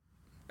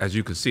as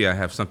you can see, I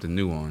have something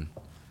new on.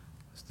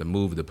 It's the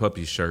Move the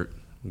Puppy shirt.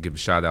 I'll give a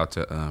shout out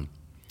to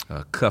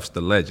Cuffs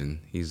the Legend.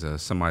 He's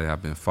somebody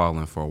I've been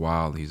following for a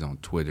while. He's on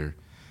Twitter.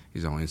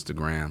 He's on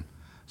Instagram.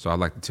 So I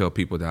like to tell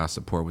people that I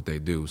support what they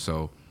do.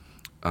 So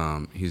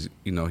he's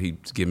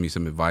giving me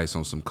some advice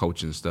on some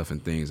coaching stuff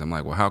and things. I'm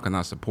like, well, how can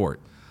I support?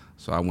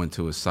 So I went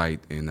to his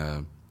site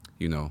and,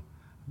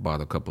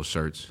 bought a couple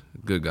shirts.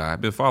 Good guy. I've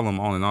been following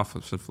him on and off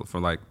for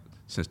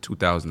since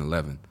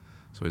 2011.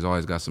 So he's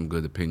always got some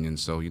good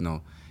opinions. So,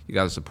 you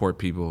got to support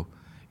people,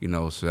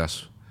 so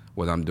that's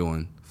what I'm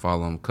doing.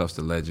 Follow him, Cuffs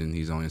the Legend.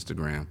 He's on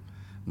Instagram.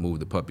 Move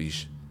the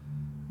Puppies.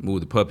 Move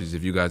the Puppies,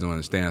 if you guys don't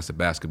understand, that's a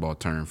basketball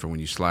term for when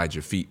you slide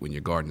your feet when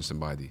you're guarding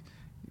somebody.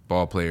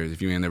 Ball players,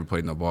 if you ain't never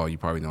played no ball, you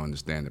probably don't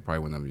understand it. Probably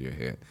went over your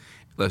head.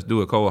 Let's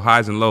do it, Cole.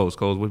 Highs and lows.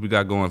 Cole, what we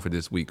got going for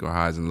this week, or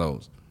highs and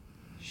lows?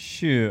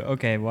 Shoot.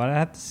 Okay, well, I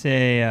have to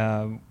say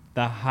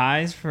the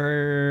highs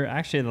for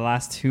actually the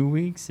last 2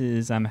 weeks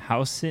is I'm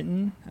house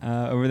sitting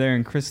over there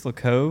in Crystal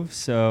Cove,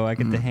 so I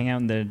get to hang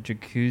out in the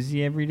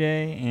jacuzzi every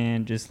day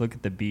and just look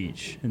at the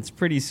beach. It's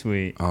pretty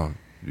sweet. Oh,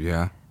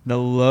 yeah. The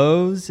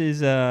lows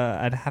is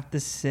I'd have to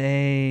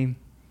say,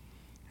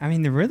 I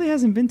mean, there really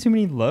hasn't been too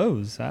many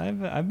lows.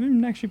 I've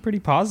been actually pretty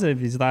positive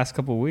these last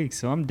couple of weeks,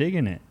 so I'm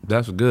digging it.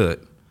 That's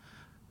good.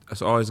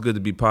 It's always good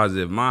to be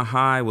positive. My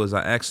high was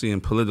I actually in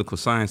political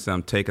science that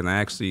I'm taking. I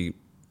actually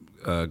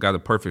got a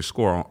perfect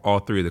score on all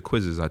 3 of the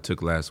quizzes I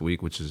took last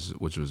week, which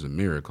was a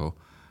miracle.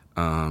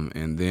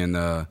 And then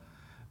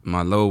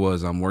my low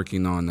was I'm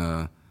working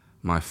on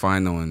my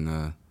final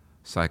in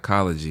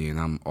psychology, and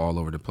I'm all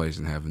over the place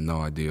and have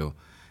no idea.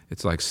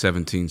 It's like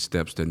 17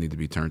 steps that need to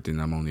be turned in.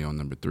 I'm only on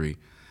number 3,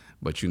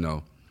 but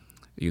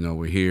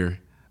we're here.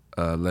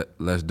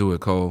 Let's do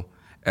it, Cole.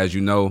 As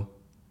you know,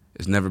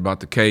 it's never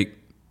about the cake.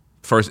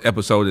 First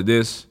episode of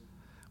this,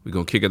 we're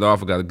going to kick it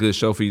off. We got a good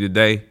show for you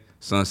today.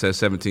 Sunset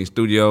 17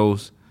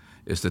 Studios.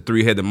 It's the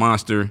 3-headed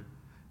monster.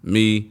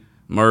 Me,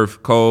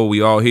 Murph, Cole,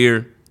 we all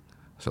here.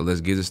 So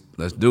let's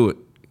do it.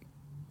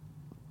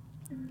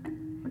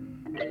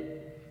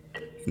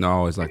 I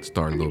always like to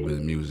start a little bit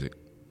of music.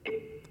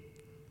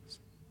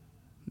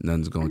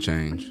 Nothing's going to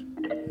change.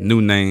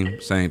 New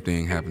name, same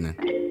thing happening.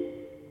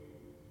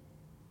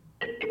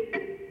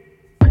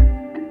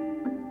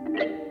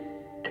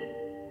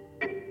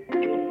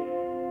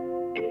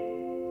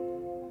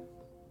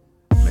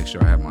 Make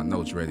sure I have my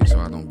notes ready so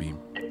I don't be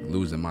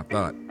losing my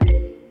thought.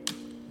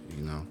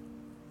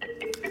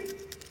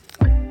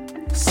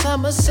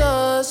 Summer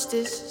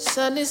solstice,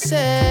 sun is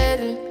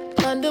setting,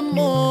 under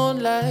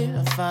moonlight,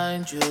 I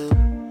find you.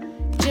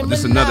 This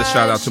is another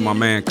shout out to my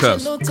man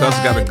Cuffs. Cuffs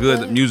got a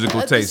good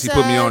musical taste. He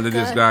put me on to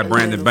this guy,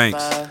 Brandon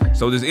Banks.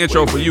 So this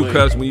intro for you,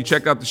 Cuffs. When you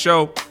check out the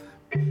show,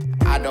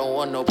 I don't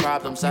want no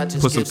problems. I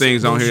just put some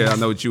things on here I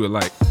know what you would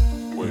like.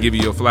 We'll give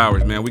you your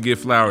flowers, man. We give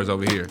flowers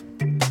over here.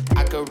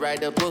 I could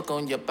write a book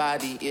on your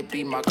body. It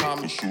be my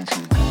Kama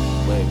Sutra.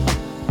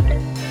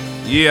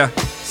 Yeah,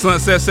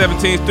 Sunset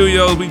 17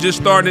 Studios. We just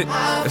started.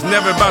 It's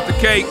never about the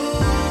cake.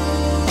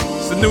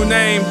 It's a new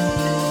name.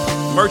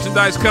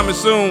 Merchandise coming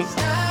soon.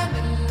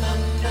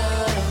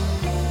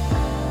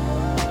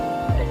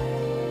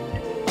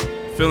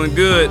 Feeling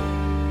good.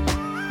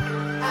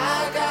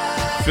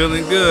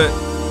 Feeling good.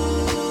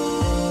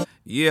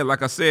 Yeah,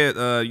 like I said,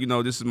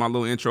 this is my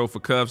little intro for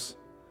Cuffs.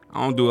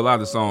 I don't do a lot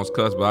of songs,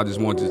 Cuffs, but I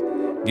just want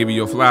to give you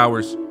your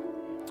flowers.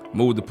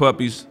 Move the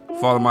Puppies.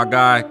 Follow my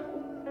guy.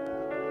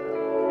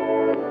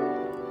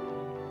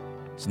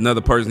 It's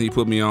another person he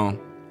put me on.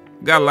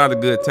 Got a lot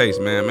of good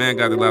taste, man. Man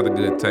got a lot of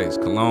good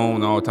taste.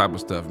 Cologne, all type of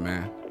stuff,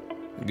 man.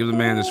 Give the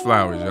man his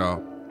flowers,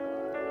 y'all.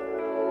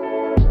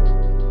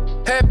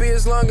 Happy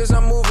as long as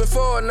I'm moving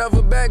forward,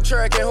 never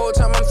backtracking. Whole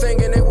time I'm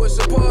thinking they was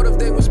supportive,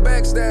 they was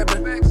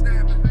backstabbing.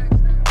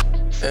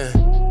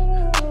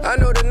 I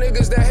know the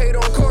niggas that hate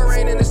on core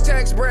ain't in this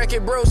tax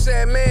bracket. Bro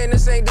said, man,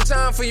 this ain't the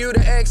time for you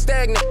to act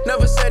stagnant.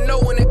 Never said no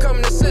when it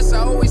come to sis, I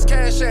always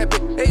cash app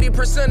it.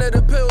 80% of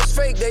the pills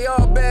fake, they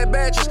all bad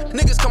batches.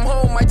 Niggas come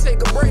home, might take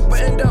a break,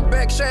 but end up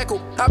back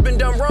shackled. I've been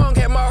done wrong,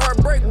 had my heart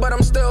break, but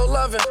I'm still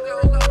loving.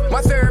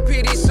 My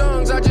therapy, these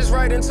songs, I just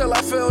write until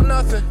I feel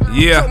nothing.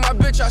 Yeah. Told my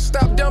bitch I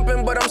stopped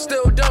dumping, but I'm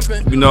still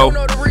dumping.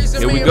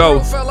 Here we go.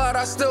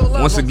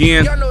 Once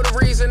again,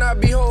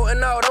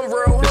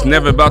 it's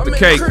never about the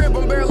cake.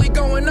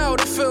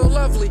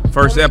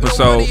 First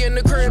episode,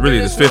 it's really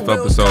the 5th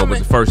episode, but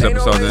the first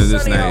episode of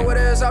this name.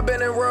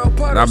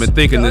 And I've been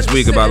thinking this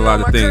week about a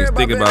lot of things, a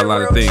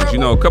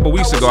couple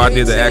weeks ago I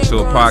did the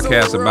actual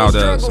podcast about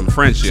some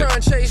friendship,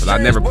 but I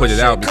never put it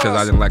out because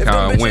I didn't like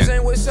how it went.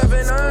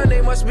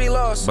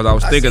 But I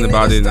was thinking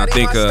about it, and I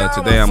think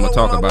today I'm going to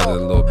talk about it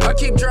a little bit.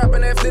 Talk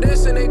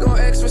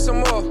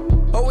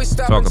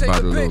about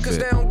it a little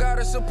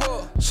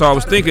bit. So I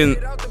was thinking,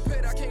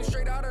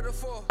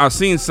 I've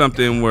seen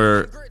something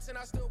where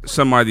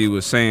somebody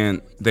was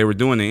saying they were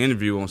doing an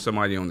interview on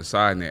somebody on the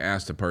side, and they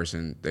asked the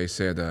person, they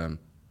said,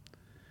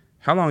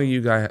 how long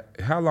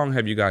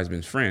have you guys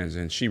been friends?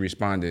 And she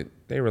responded,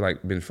 they were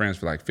been friends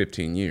for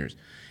 15 years.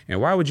 And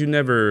why would you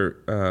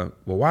never,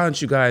 why don't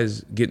you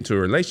guys get into a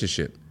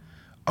relationship?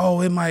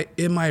 oh, it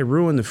might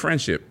ruin the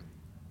friendship.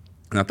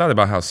 And I thought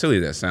about how silly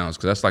that sounds,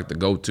 because that's like the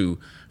go-to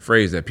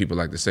phrase that people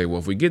like to say. Well,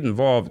 if we get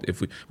involved,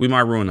 if we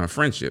might ruin our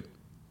friendship.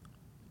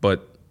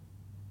 But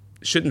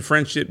shouldn't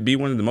friendship be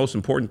one of the most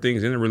important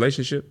things in a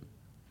relationship?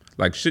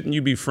 Like, shouldn't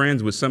you be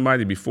friends with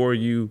somebody before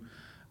you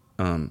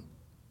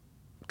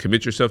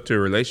commit yourself to a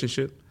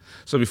relationship?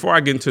 So before I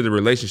get into the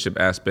relationship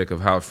aspect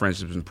of how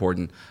friendship is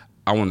important,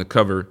 I want to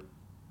cover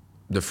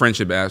the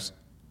friendship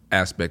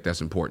aspect that's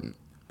important.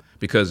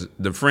 Because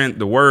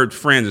the word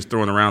friend is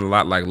thrown around a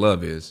lot like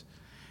love is.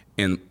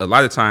 And a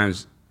lot of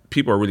times,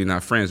 people are really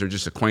not friends. They're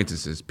just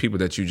acquaintances, people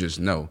that you just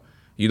know.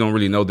 You don't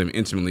really know them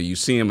intimately. You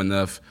see them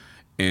enough,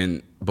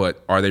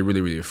 but are they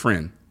really a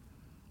friend?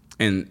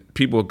 And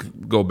people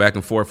go back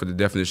and forth with the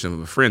definition of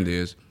a friend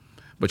is.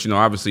 But,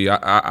 obviously,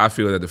 I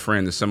feel that a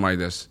friend is somebody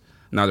that's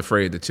not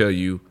afraid to tell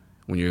you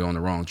when you're on the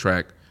wrong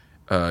track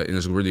and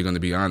is really going to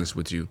be honest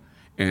with you.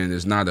 And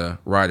it's not a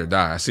ride or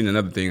die. I seen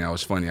another thing that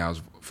was funny. I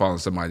was following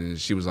somebody, and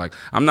she was like,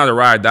 I'm not a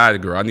ride or die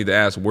girl. I need to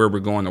ask where we're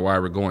going or why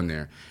we're going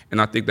there.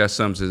 And I think that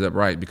sums it up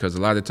right, because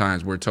a lot of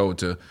times we're told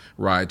to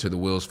ride till the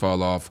wheels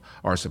fall off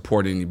or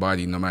support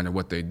anybody no matter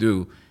what they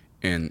do.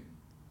 And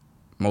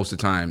most of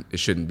the time, it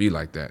shouldn't be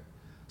like that.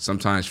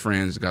 Sometimes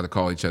friends got to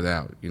call each other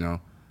out,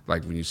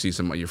 Like when you see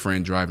your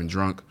friend driving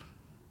drunk,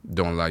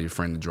 don't allow your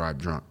friend to drive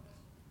drunk.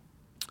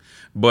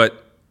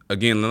 But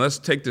again, let's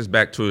take this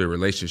back to a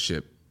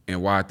relationship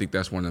and why I think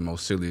that's one of the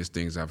most silliest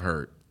things I've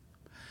heard.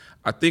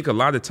 I think a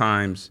lot of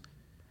times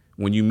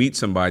when you meet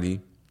somebody,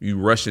 you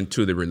rush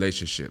into the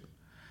relationship.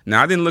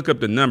 Now, I didn't look up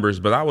the numbers,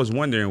 but I was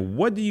wondering,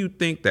 what do you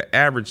think the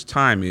average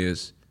time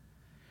is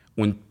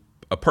when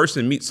a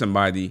person meets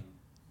somebody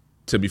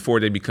to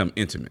before they become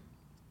intimate?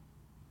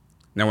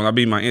 Now, when I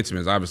mean my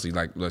intimate, obviously,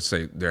 like, let's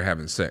say they're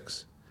having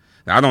sex.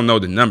 Now, I don't know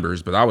the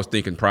numbers, but I was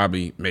thinking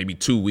probably maybe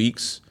 2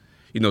 weeks.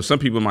 Some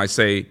people might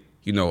say,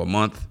 a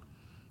month.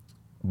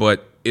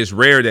 But it's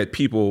rare that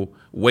people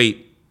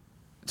wait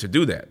to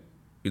do that.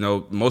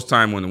 Most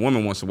time when a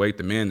woman wants to wait,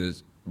 the man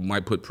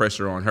might put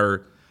pressure on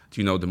her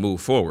to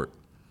move forward.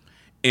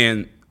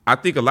 And I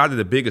think a lot of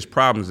the biggest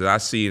problems that I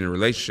see in a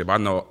relationship, I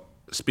know,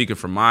 speaking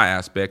from my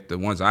aspect, the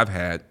ones I've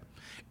had,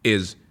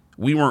 is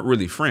we weren't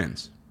really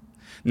friends.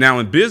 Now,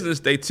 in business,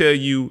 they tell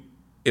you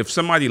if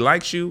somebody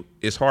likes you,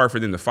 it's hard for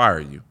them to fire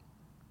you,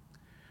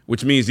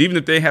 which means even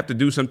if they have to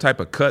do some type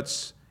of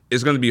cuts,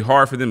 it's going to be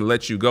hard for them to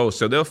let you go.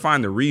 So they'll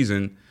find a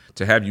reason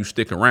to have you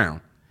stick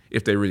around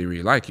if they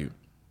really like you.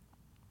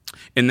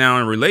 And now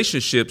in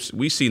relationships,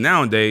 we see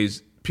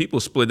nowadays people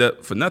split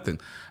up for nothing.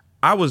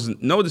 I was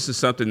noticing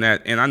something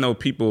that, and I know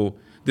people,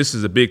 this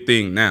is a big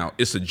thing now.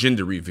 It's a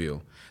gender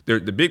reveal. The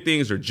big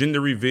things are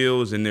gender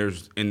reveals, and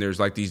there's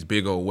like these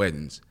big old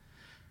weddings.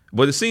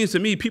 But it seems to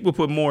me people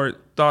put more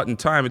thought and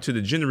time into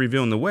the gender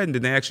reveal and the wedding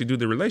than they actually do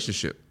the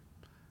relationship.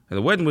 And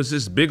the wedding was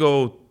this big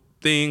old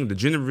thing. The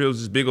gender reveal is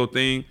this big old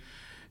thing.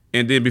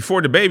 And then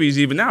before the baby's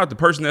even out,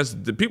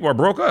 the people are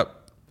broke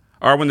up.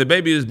 Or when the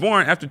baby is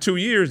born, after 2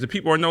 years, the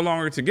people are no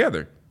longer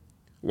together.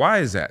 Why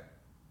is that?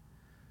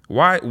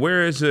 Where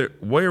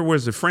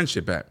was the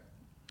friendship at?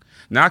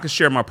 Now I can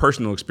share my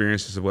personal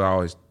experiences of what I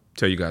always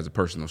tell you guys, a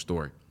personal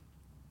story.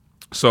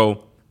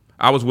 So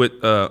I was with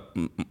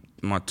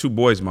my two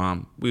boys'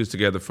 mom. We was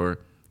together for,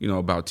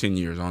 about 10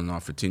 years, on and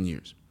off for 10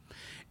 years.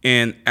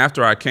 And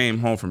after I came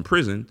home from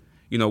prison,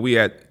 we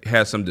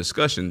had some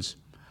discussions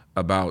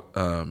about,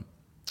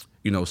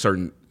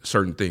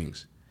 certain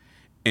things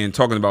and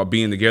talking about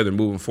being together,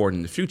 moving forward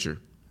in the future.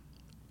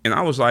 And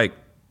I was like,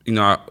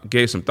 I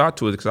gave some thought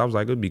to it because I was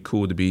like, it'd be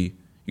cool to be,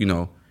 in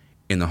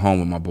the home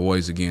with my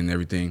boys again and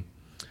everything.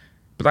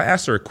 But I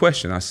asked her a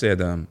question. I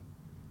said,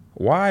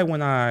 why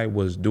when I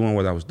was doing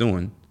what I was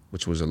doing,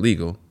 which was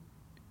illegal,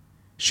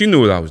 she knew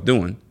what I was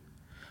doing.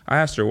 I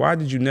asked her, why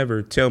did you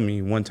never tell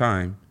me one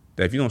time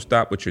that if you don't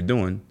stop what you're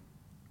doing,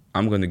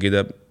 I'm going to get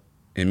up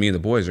and me and the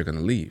boys are going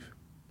to leave?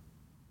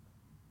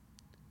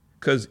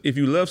 Because if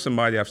you love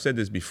somebody, I've said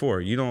this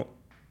before, you don't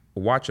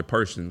watch a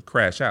person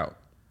crash out.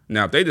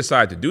 Now, if they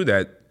decide to do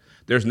that,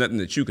 there's nothing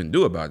that you can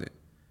do about it.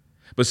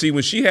 But see,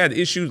 when she had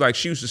issues, like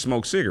she used to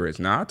smoke cigarettes.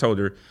 Now, I told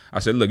her, I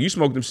said, look, you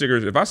smoke them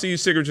cigarettes. If I see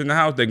cigarettes in the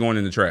house, they're going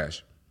in the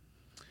trash.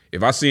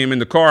 If I see them in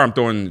the car, I'm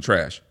throwing them in the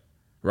trash.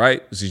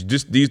 Right? See,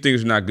 these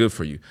things are not good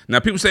for you. Now,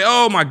 people say,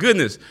 oh, my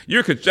goodness,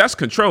 that's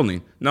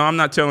controlling. No, I'm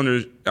not telling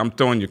her I'm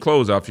throwing your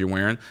clothes off you're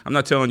wearing. I'm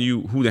not telling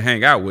you who to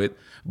hang out with.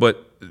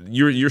 But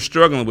you're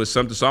struggling with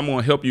something, so I'm going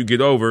to help you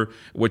get over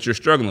what you're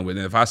struggling with.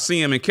 And if I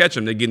see them and catch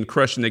them, they're getting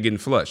crushed and they're getting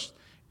flushed.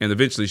 And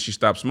eventually she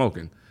stops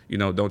smoking.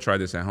 Don't try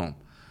this at home.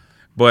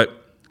 But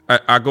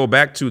I go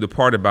back to the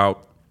part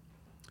about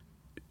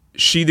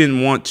she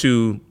didn't want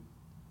to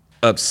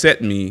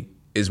upset me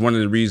is one of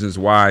the reasons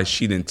why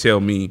she didn't tell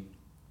me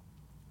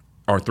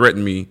or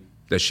threaten me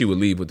that she would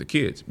leave with the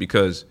kids,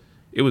 because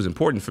it was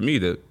important for me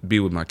to be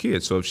with my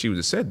kids. So if she would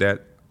have said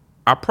that,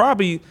 I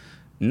probably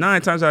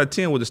 9 times out of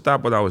 10 would have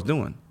stopped what I was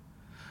doing.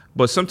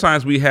 But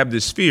sometimes we have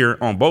this fear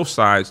on both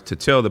sides to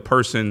tell the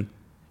person,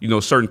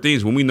 certain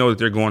things when we know that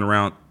they're going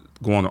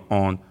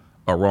on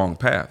a wrong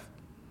path.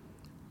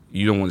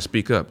 you don't want to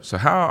speak up. So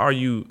how are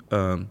you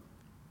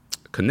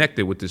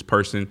connected with this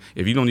person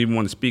if you don't even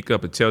want to speak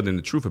up and tell them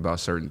the truth about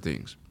certain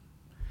things?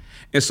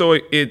 And so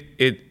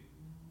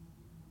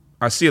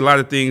I see a lot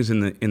of things in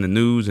the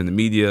news and the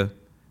media.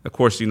 Of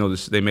course,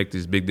 they make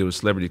this big deal with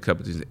celebrity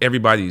couples.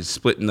 Everybody is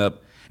splitting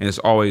up, and it's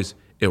always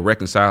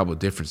irreconcilable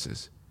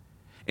differences.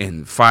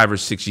 In 5 or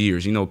 6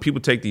 years,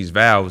 people take these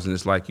vows, and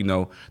it's like,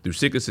 through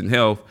sickness and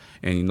health,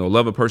 and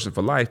love a person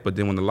for life. But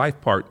then when the life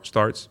part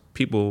starts,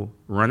 people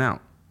run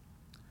out.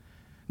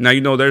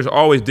 Now, there's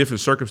always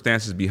different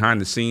circumstances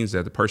behind the scenes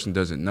that the person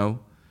doesn't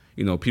know.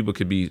 People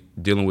could be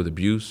dealing with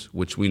abuse,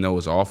 which we know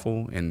is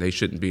awful, and they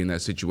shouldn't be in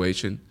that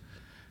situation.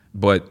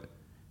 But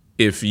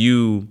if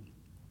you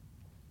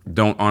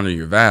don't honor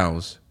your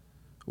vows,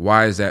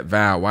 why is that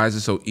vow? Why is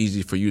it so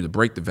easy for you to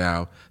break the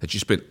vow that you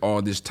spent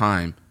all this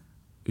time,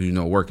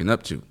 working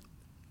up to?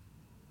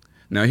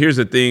 Now, here's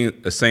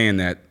a saying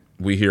that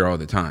we hear all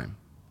the time,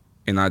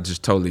 and I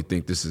just totally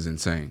think this is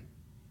insane.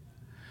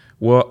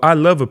 Well, I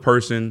love a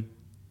person,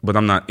 but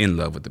I'm not in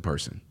love with the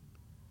person.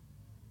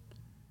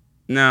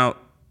 Now,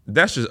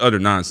 that's just utter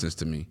nonsense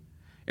to me.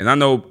 And I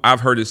know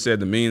I've heard it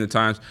said a million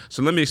times.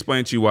 So let me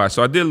explain to you why.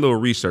 So I did a little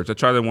research. I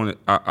tried to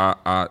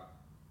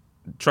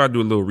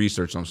do a little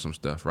research on some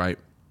stuff, right?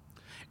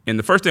 And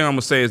the first thing I'm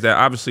gonna say is that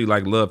obviously,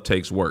 like, love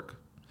takes work.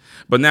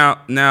 But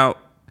now,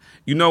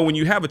 when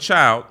you have a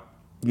child,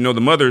 the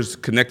mother's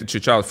connected to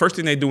your child. The first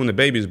thing they do when the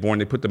baby is born,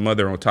 they put the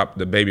baby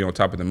on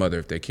top of the mother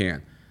if they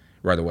can,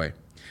 right away.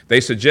 They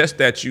suggest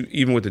that you,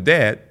 even with the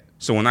dad.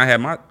 So when I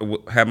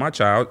had my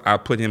child, I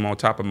put him on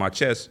top of my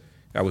chest.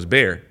 I was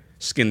bare,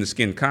 skin to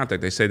skin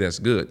contact. They say that's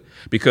good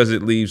because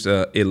it leaves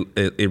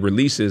it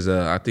releases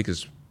I think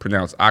it's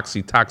pronounced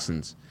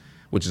oxytocins,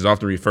 which is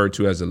often referred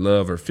to as the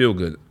love or feel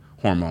good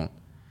hormone.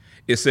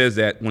 It says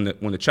that when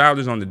the child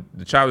is on the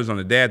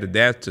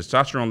dad's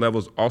testosterone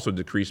levels also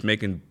decrease,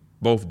 making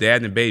both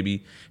dad and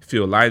baby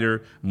feel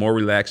lighter, more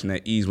relaxed, and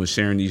at ease when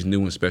sharing these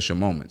new and special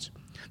moments.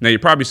 Now, you're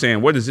probably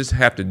saying, what does this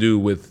have to do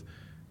with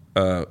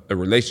a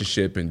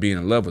relationship and being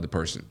in love with a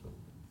person?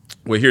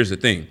 Well, here's the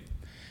thing.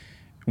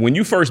 When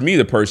you first meet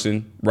a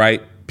person,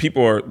 right,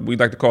 we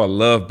like to call it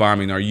love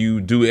bombing, or you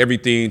do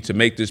everything to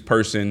make this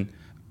person,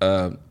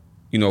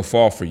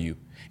 fall for you.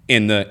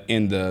 And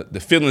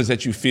the feelings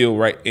that you feel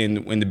right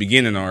in the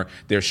beginning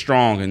they're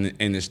strong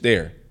and it's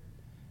there.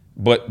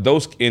 But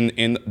those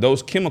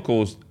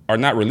chemicals are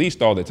not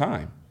released all the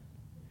time.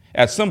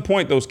 At some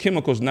point, those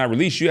chemicals are not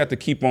released. You have to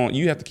keep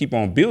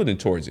on building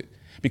towards it,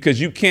 because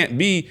you can't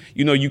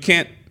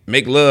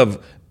make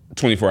love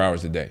 24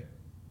 hours a day.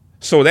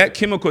 So that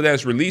chemical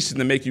that's releasing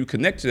to make you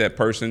connect to that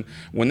person,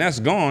 when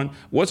that's gone,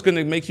 what's going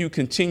to make you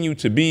continue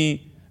to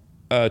be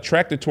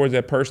attracted towards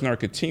that person or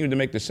continue to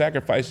make the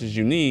sacrifices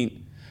you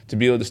need to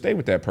be able to stay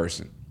with that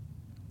person,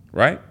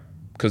 right?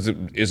 Because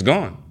it's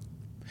gone.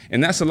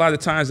 And that's a lot of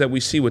times that we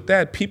see with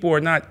that. People are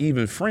not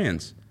even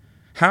friends.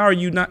 How are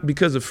you not?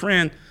 Because a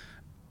friend,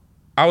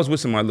 I was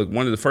with somebody,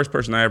 one of the first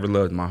person I ever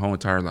loved in my whole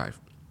entire life.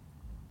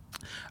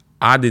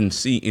 I didn't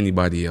see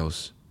anybody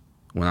else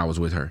when I was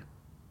with her.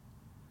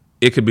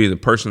 It could be a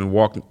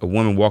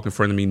woman walking in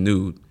front of me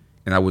nude,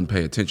 and I wouldn't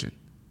pay attention.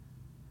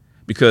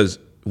 Because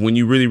when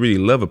you really, really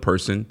love a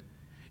person,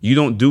 you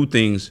don't do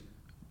things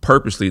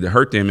purposely to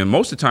hurt them. And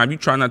most of the time, you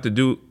try not to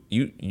do,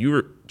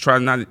 you're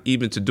trying not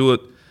even to do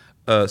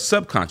it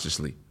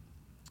subconsciously.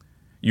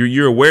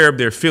 You're aware of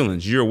their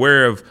feelings. You're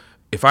aware of,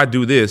 if I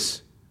do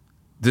this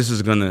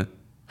is going to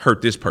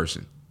hurt this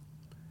person.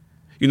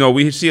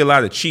 We see a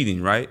lot of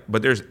cheating, right?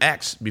 But there's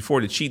acts before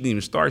the cheating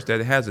even starts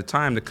that it has a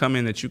time to come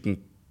in that you can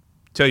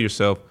tell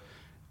yourself,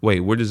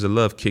 wait, where does the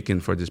love kick in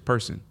for this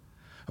person?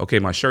 Okay,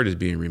 my shirt is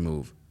being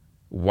removed.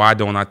 Why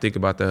don't I think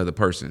about the other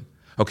person?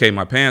 Okay,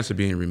 my pants are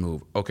being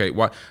removed. Okay,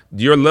 why?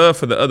 Your love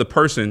for the other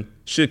person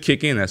should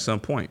kick in at some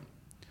point.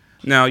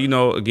 Now,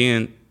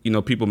 again,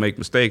 people make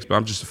mistakes, but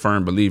I'm just a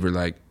firm believer,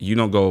 like, you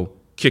don't go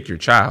kick your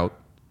child,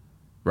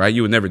 right?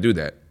 You would never do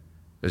that,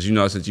 as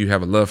since you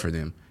have a love for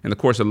them. And of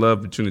course, the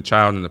love between the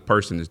child and the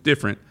person is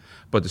different,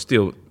 but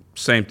the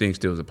same thing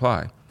still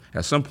apply.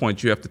 At some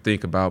point, you have to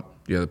think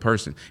about the other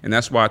person. And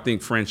that's why I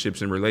think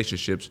friendships and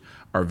relationships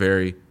are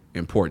very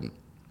important,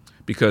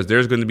 because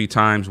there's going to be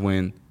times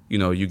when,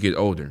 you get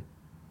older.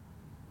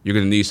 You're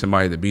going to need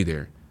somebody to be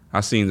there. I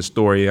seen the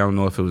story. I don't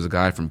know if it was a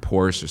guy from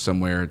Porsche or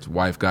somewhere. His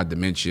wife got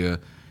dementia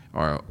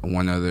or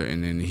one other,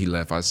 and then he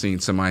left. I seen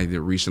somebody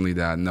that recently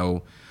that I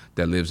know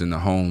that lives in the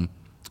home,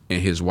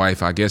 and his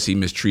wife, I guess he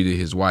mistreated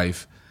his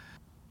wife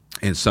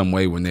in some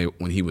way when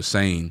he was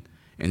sane,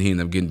 and he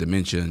ended up getting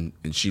dementia,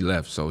 and she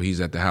left. So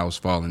he's at the house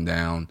falling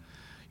down,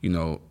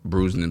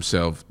 bruising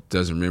himself,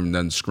 doesn't remember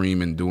nothing,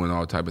 screaming, doing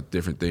all type of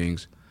different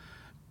things.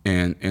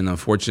 And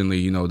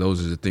unfortunately,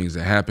 those are the things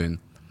that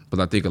happen. But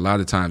I think a lot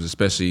of times,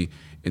 especially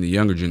in the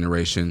younger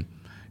generation,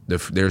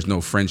 there's no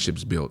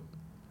friendships built.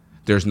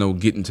 There's no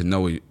getting to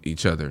know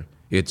each other.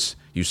 It's,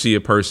 you see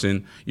a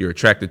person, you're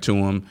attracted to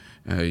them,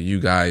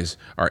 you guys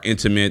are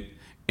intimate,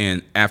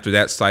 and after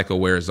that cycle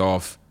wears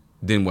off,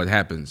 then what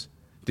happens?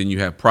 Then you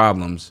have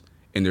problems,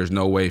 and there's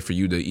no way for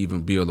you to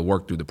even be able to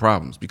work through the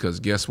problems, because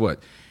guess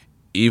what?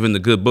 even the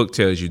good book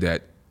tells you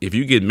that if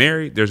you get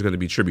married, there's going to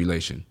be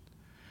tribulation,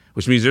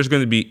 which means there's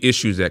going to be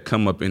issues that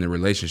come up in a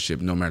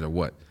relationship no matter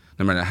what.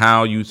 No matter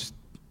how you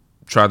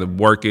try to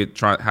work it,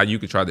 how you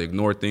can try to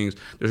ignore things,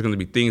 there's going to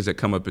be things that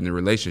come up in the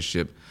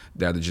relationship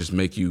that'll just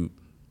make you,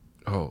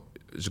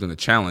 it's going to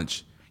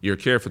challenge your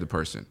care for the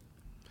person.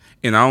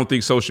 And I don't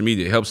think social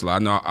media helps a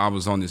lot. I know I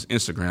was on this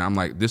Instagram. I'm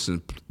like,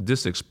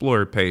 this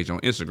Explorer page on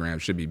Instagram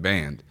should be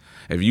banned.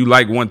 If you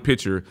like one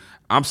picture,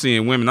 I'm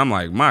seeing women, I'm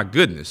like, my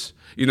goodness.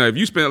 You know, if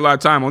you spend a lot of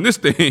time on this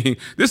thing,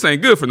 this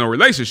ain't good for no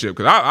relationship.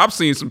 Because I've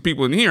seen some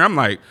people in here, I'm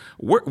like,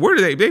 where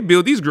do they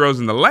build these girls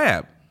in the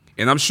lab?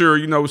 And I'm sure,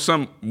 you know,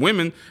 some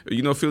women,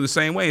 you know, feel the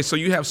same way. So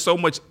you have so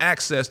much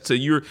access to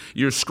you're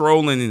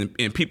scrolling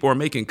and people are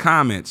making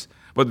comments.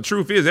 But the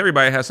truth is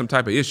everybody has some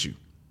type of issue.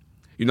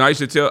 You know, I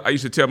used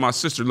to tell my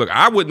sister, look,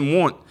 I wouldn't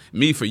want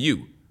me for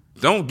you.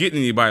 Don't get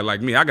anybody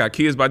like me. I got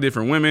kids by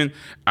different women.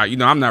 You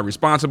know, I'm not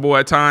responsible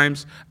at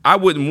times. I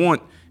wouldn't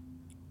want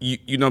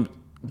you know,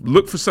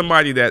 look for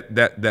somebody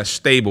that's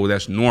stable,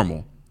 that's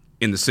normal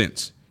in the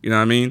sense. You know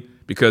what I mean?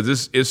 Because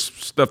this is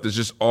stuff that's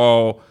just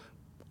all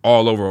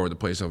over the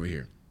place over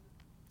here.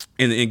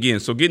 And again,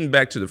 so getting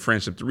back to the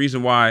friendship, the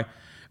reason why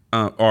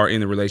are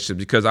in a relationship,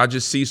 because I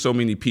just see so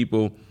many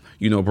people,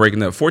 you know,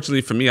 breaking up.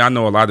 Fortunately for me, I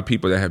know a lot of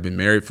people that have been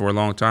married for a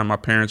long time. My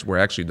parents were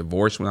actually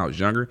divorced when I was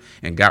younger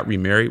and got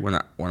remarried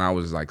when I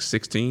was like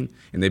 16,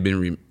 and they've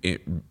been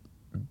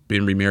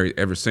remarried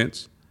ever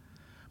since.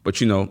 But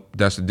you know,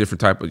 that's a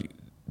different type of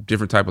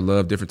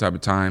love, different type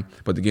of time.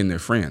 But again, they're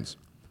friends.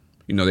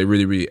 You know, they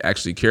really, really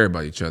actually care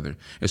about each other.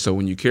 And so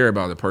when you care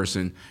about a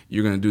person,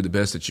 you're going to do the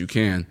best that you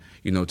can,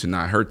 you know, to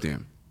not hurt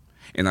them.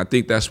 And I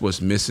think that's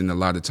what's missing a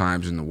lot of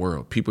times in the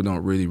world. People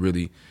don't really,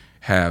 really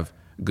have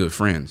good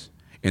friends,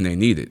 and they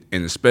need it.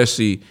 And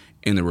especially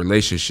in a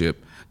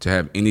relationship, to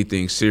have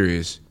anything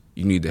serious,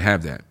 you need to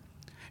have that.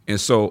 And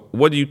so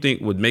what do you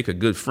think would make a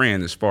good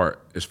friend as far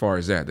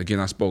as that? Again,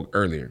 I spoke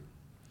earlier.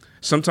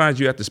 Sometimes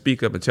you have to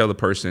speak up and tell the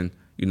person,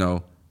 you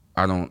know,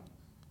 I don't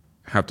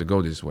have to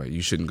go this way.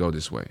 You shouldn't go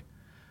this way.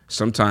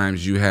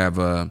 Sometimes you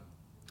have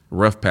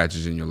rough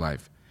patches in your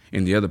life,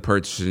 and the other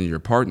person, your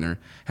partner,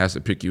 has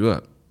to pick you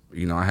up.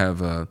 You know, I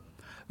have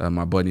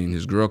my buddy and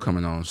his girl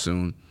coming on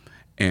soon,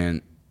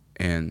 and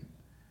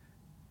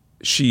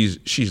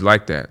she's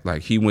like that.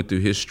 Like, he went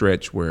through his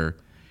stretch where,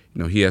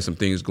 you know, he had some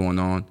things going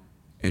on,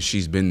 and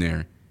she's been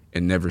there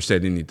and never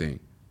said anything,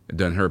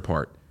 done her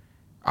part.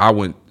 I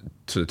went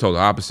to the total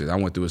opposite. I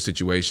went through a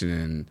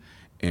situation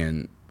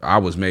and I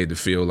was made to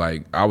feel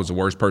like I was the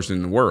worst person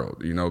in the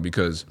world, you know,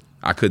 because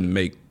I couldn't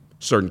make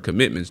certain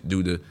commitments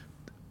due to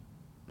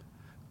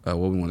what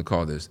we want to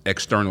call this,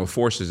 external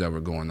forces that were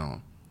going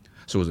on.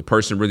 So was a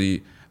person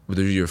really,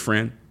 whether you're a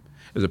friend,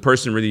 is a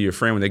person really your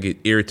friend when they get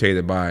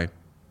irritated by,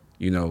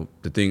 you know,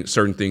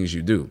 certain things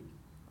you do,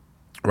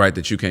 right,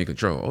 that you can't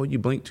control? Oh, you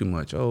blink too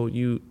much. Oh,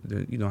 you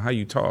know, how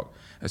you talk,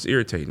 that's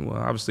irritating.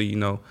 Well, obviously, you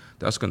know,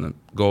 that's going to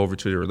go over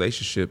to the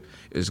relationship,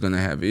 is going to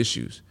have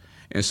issues.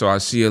 And so I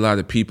see a lot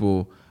of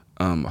people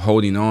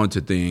holding on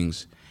to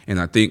things, and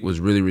I think what's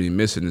really, really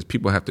missing is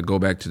people have to go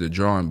back to the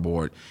drawing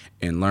board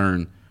and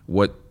learn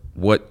what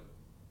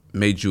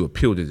made you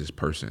appeal to this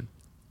person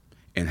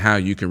and how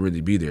you can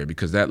really be there,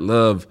 because that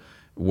love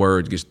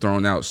word gets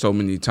thrown out so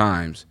many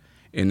times,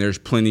 and there's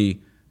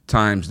plenty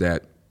times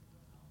that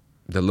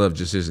the love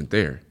just isn't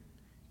there.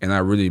 And I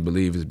really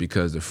believe it's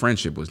because the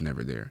friendship was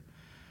never there.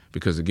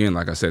 Because again,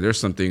 like I said, there's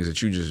some things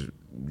that you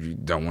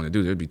don't want to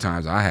do. There'd be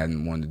times I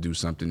hadn't wanted to do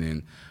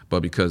something, but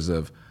because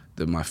of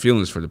my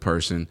feelings for the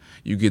person,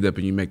 you get up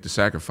and you make the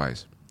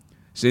sacrifice.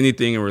 So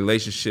anything in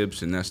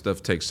relationships and that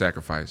stuff takes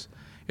sacrifice.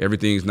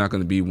 Everything's not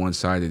going to be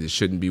one-sided. It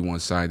shouldn't be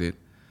one-sided.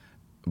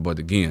 But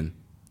again,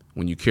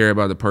 when you care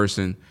about the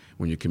person,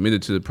 when you're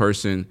committed to the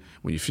person,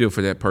 when you feel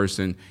for that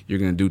person, you're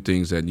going to do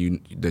things that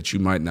you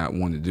might not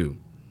want to do.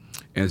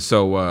 And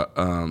so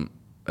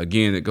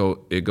again,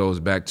 it goes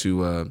back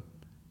to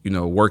you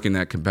know, working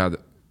that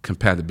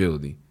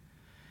compatibility.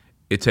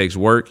 It takes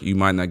work. You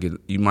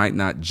might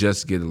not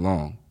just get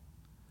along.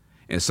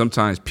 And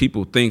sometimes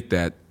people think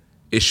that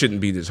it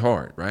shouldn't be this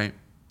hard, right?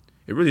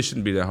 It really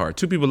shouldn't be that hard.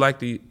 Two people like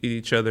to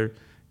each other,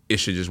 it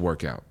should just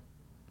work out.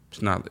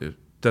 It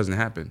doesn't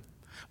happen.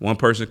 One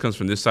person comes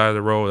from this side of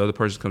the road, the other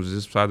person comes from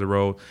this side of the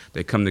road.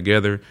 They come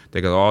together.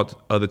 They got all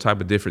other type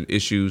of different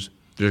issues.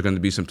 There's going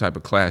to be some type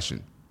of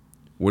clashing.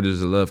 Where does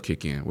the love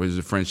kick in? Where does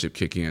the friendship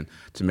kick in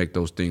to make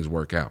those things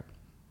work out?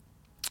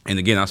 And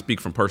again, I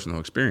speak from personal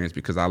experience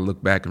because I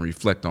look back and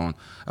reflect on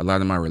a lot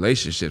of my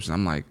relationships, and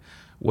I'm like,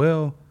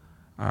 well,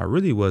 I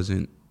really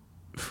wasn't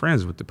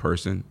friends with the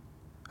person.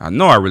 I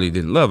know I really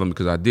didn't love them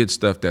because I did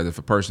stuff that if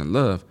a person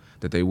loved,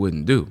 that they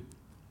wouldn't do.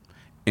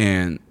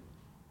 And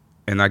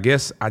I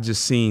guess I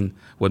just seen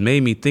what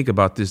made me think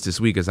about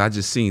this week is I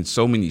just seen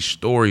so many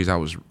stories. I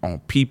was on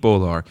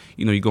People, or,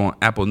 you know, you go on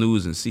Apple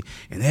News and see,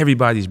 and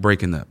everybody's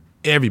breaking up.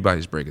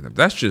 Everybody's breaking up.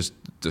 That's just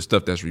the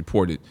stuff that's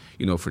reported,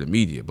 you know, for the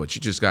media. But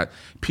you just got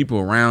people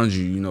around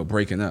you, you know,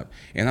 breaking up.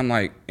 And I'm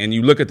like, and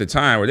you look at the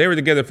time where they were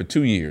together for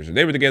 2 years, or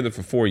they were together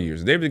for 4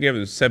 years, or they were together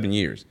for 7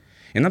 years.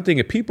 And I'm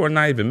thinking people are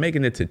not even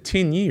making it to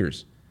 10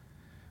 years.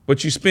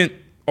 But you spent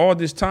all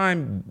this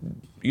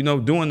time,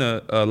 doing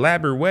a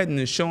elaborate wedding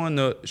and showing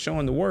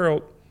the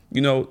world,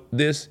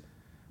 this.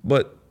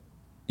 But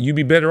you'd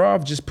be better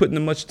off just putting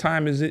as much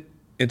time as it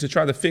into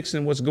try to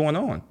fixing what's going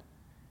on.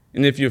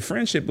 And if your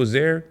friendship was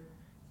there,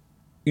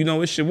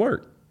 it should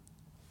work.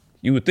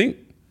 You would think,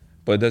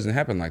 but it doesn't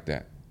happen like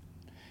that.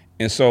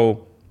 And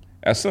so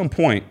at some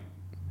point,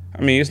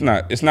 it's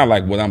not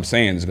like what I'm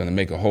saying is going to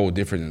make a whole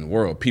difference in the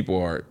world.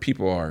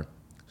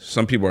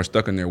 Some people are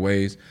stuck in their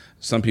ways.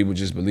 Some people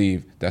just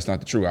believe that's not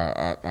the truth.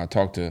 I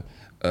talked to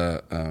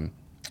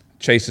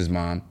Chase's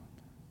mom.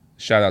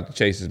 Shout out to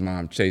Chase's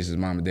mom. Chase's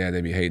mom and dad,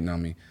 they be hating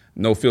on me.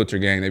 No filter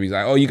gang. They be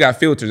like, oh, you got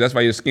filters. That's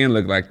why your skin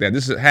look like that.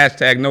 This is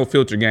hashtag no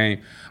filter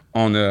gang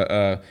on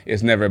the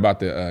It's Never About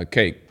the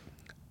Cake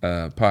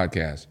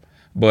podcast.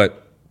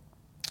 But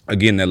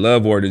again, that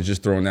love word is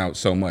just thrown out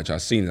so much.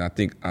 I've seen it. I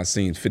think I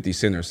seen 50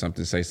 Cent or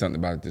something say something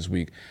about it this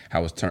week,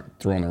 how it's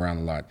thrown around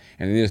a lot.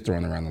 And it is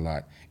thrown around a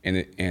lot.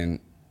 And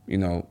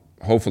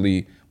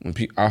hopefully,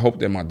 I hope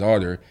that my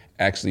daughter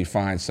actually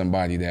finds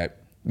somebody that,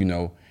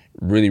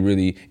 really,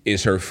 really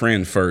is her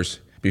friend first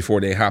before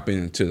they hop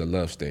into the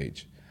love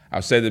stage.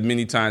 I've said it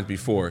many times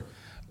before,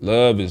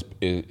 love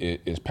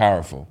is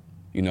powerful,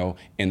 and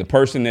the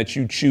person that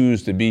you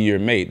choose to be your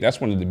mate,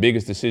 that's one of the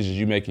biggest decisions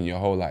you make in your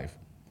whole life.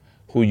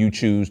 Who you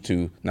choose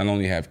to not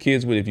only have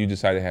kids with if you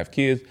decide to have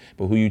kids,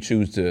 but who you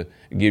choose to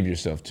give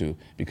yourself to.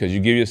 Because you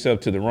give yourself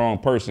to the wrong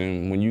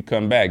person, when you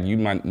come back, you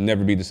might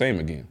never be the same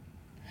again.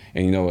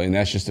 And, and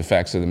that's just the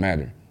facts of the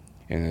matter.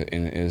 And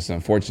it's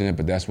unfortunate,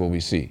 but that's what we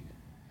see.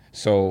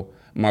 So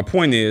my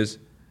point is,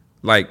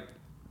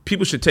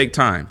 people should take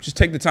time. Just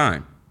take the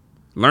time.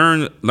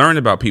 Learn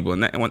about people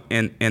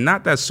and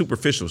not that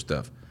superficial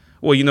stuff.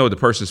 Well, the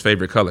person's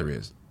favorite color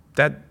is.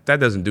 That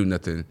doesn't do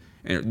nothing.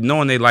 And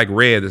knowing they like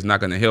red is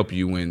not going to help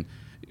you when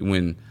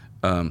one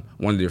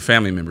of their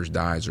family members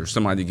dies or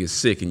somebody gets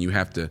sick and you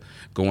have to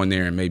go in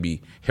there and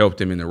maybe help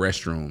them in the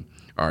restroom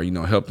or,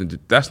 help them.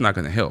 That's not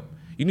going to help.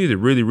 You need to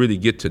really, really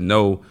get to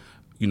know,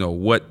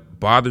 what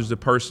bothers the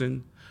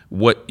person,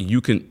 what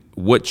you can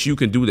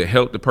do to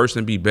help the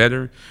person be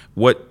better,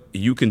 what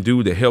you can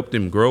do to help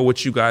them grow,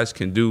 what you guys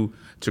can do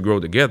to grow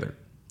together.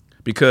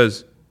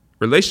 Because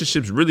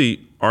relationships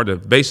really are the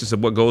basis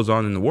of what goes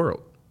on in the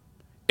world.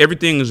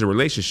 Everything is a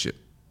relationship,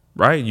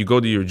 right? You go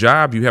to your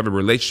job, you have a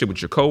relationship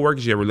with your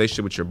coworkers, you have a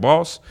relationship with your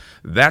boss.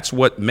 That's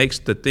what makes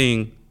the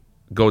thing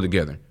go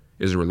together,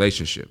 is a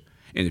relationship.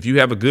 And if you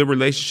have a good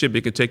relationship,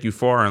 it can take you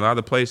far in a lot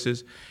of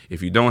places.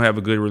 If you don't have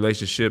a good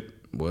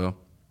relationship, well,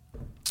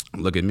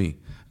 look at me.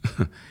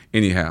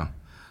 Anyhow.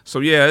 So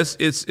yeah,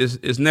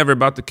 it's never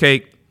about the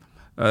cake.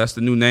 That's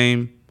the new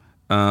name.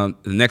 The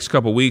next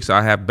couple of weeks,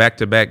 I have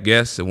back-to-back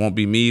guests. It won't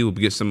be me. We'll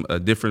get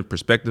a different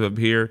perspective up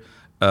here.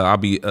 I'll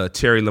be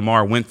Terry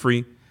Lamar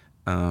Winfrey,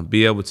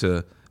 be able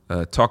to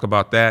talk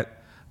about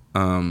that.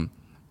 And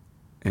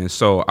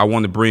so I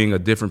want to bring a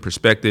different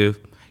perspective,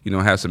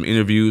 have some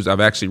interviews.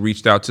 I've actually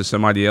reached out to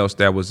somebody else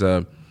that was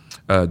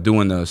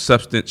doing a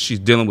substance. She's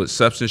dealing with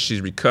substance. She's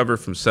recovered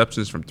from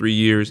substance from 3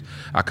 years.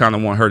 I kind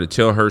of want her to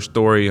tell her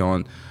story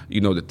on,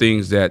 the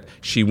things that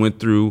she went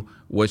through,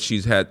 what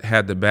she's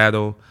had to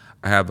battle.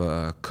 I have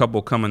a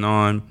couple coming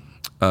on.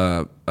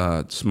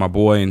 It's my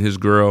boy and his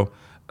girl.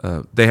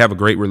 They have a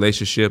great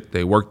relationship.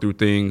 They work through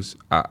things.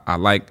 I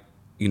like,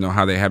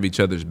 how they have each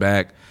other's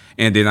back.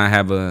 And then I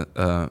have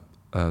a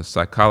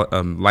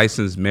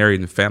licensed married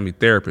and family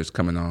therapist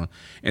coming on.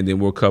 And then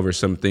we'll cover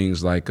some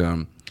things like,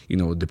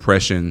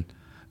 depression,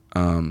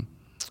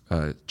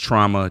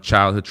 trauma,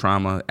 childhood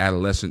trauma,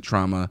 adolescent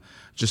trauma,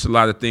 just a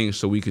lot of things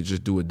so we could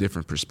just do a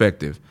different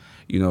perspective.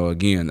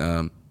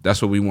 Again,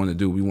 that's what we want to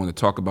do. We want to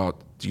talk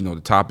about,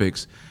 the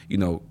topics,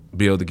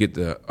 be able to get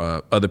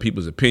the other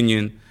people's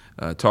opinion,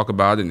 talk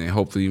about it, and then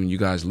hopefully when you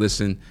guys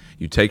listen,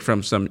 you take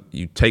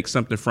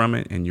something from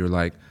it, and you're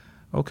like,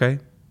 okay,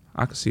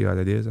 I can see how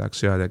that is. I can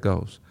see how that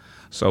goes.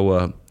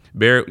 So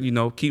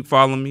keep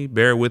following me,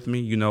 bear with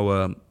me.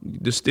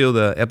 This is still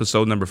the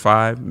episode number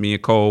 5. Me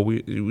and Cole,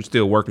 we're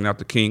still working out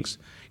the kinks.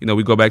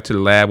 We go back to the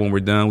lab when we're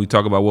done. We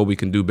talk about what we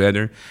can do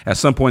better. At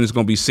some point, it's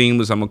going to be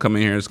seamless. I'm going to come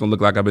in here. It's going to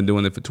look like I've been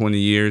doing it for 20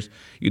 years.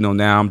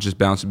 Now I'm just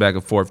bouncing back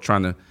and forth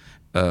trying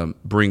to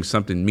bring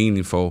something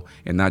meaningful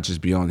and not just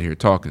be on here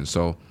talking.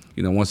 So,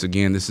 once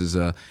again, this is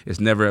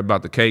it's never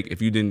about the cake.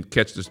 If you didn't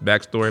catch this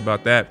backstory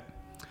about that,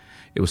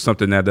 it was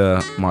something that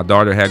my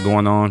daughter had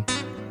going on,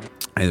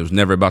 and it was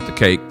never about the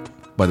cake,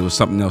 but it was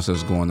something else that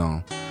was going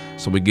on.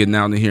 So we're getting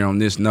out of here on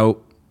this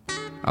note.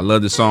 I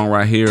love this song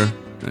right here,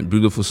 a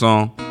beautiful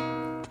song.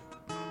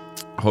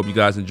 I hope you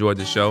guys enjoyed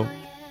the show.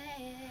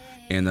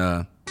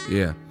 And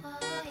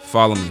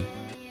follow me.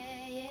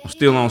 I'm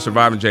still on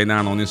Surviving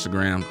J9 on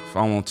Instagram.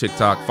 Follow on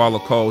TikTok. Follow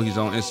Cole. He's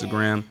on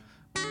Instagram.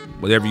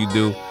 Whatever you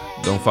do,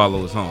 don't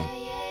follow us home.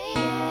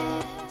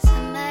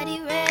 Somebody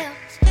real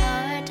is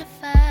hard to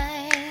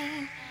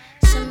find.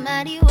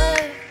 Somebody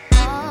worth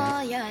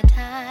all your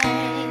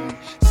time.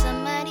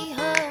 Somebody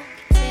who can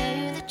tell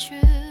you the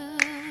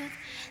truth.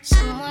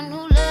 Someone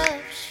who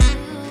loves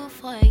you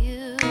for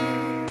you.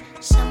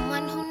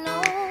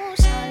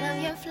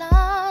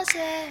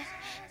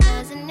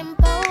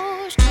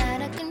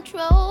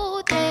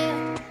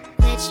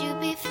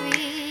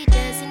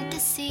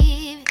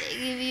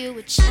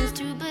 a chance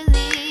to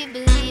believe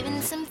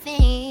in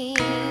something.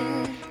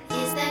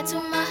 Is that too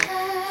much?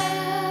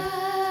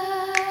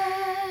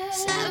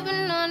 I've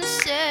been on a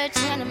search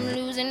and I'm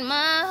losing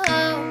my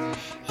hope.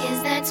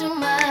 Is that too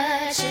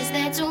much? Is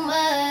that too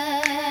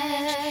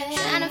much?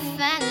 Trying to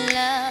find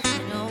love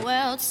in a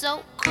world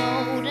so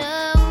cold.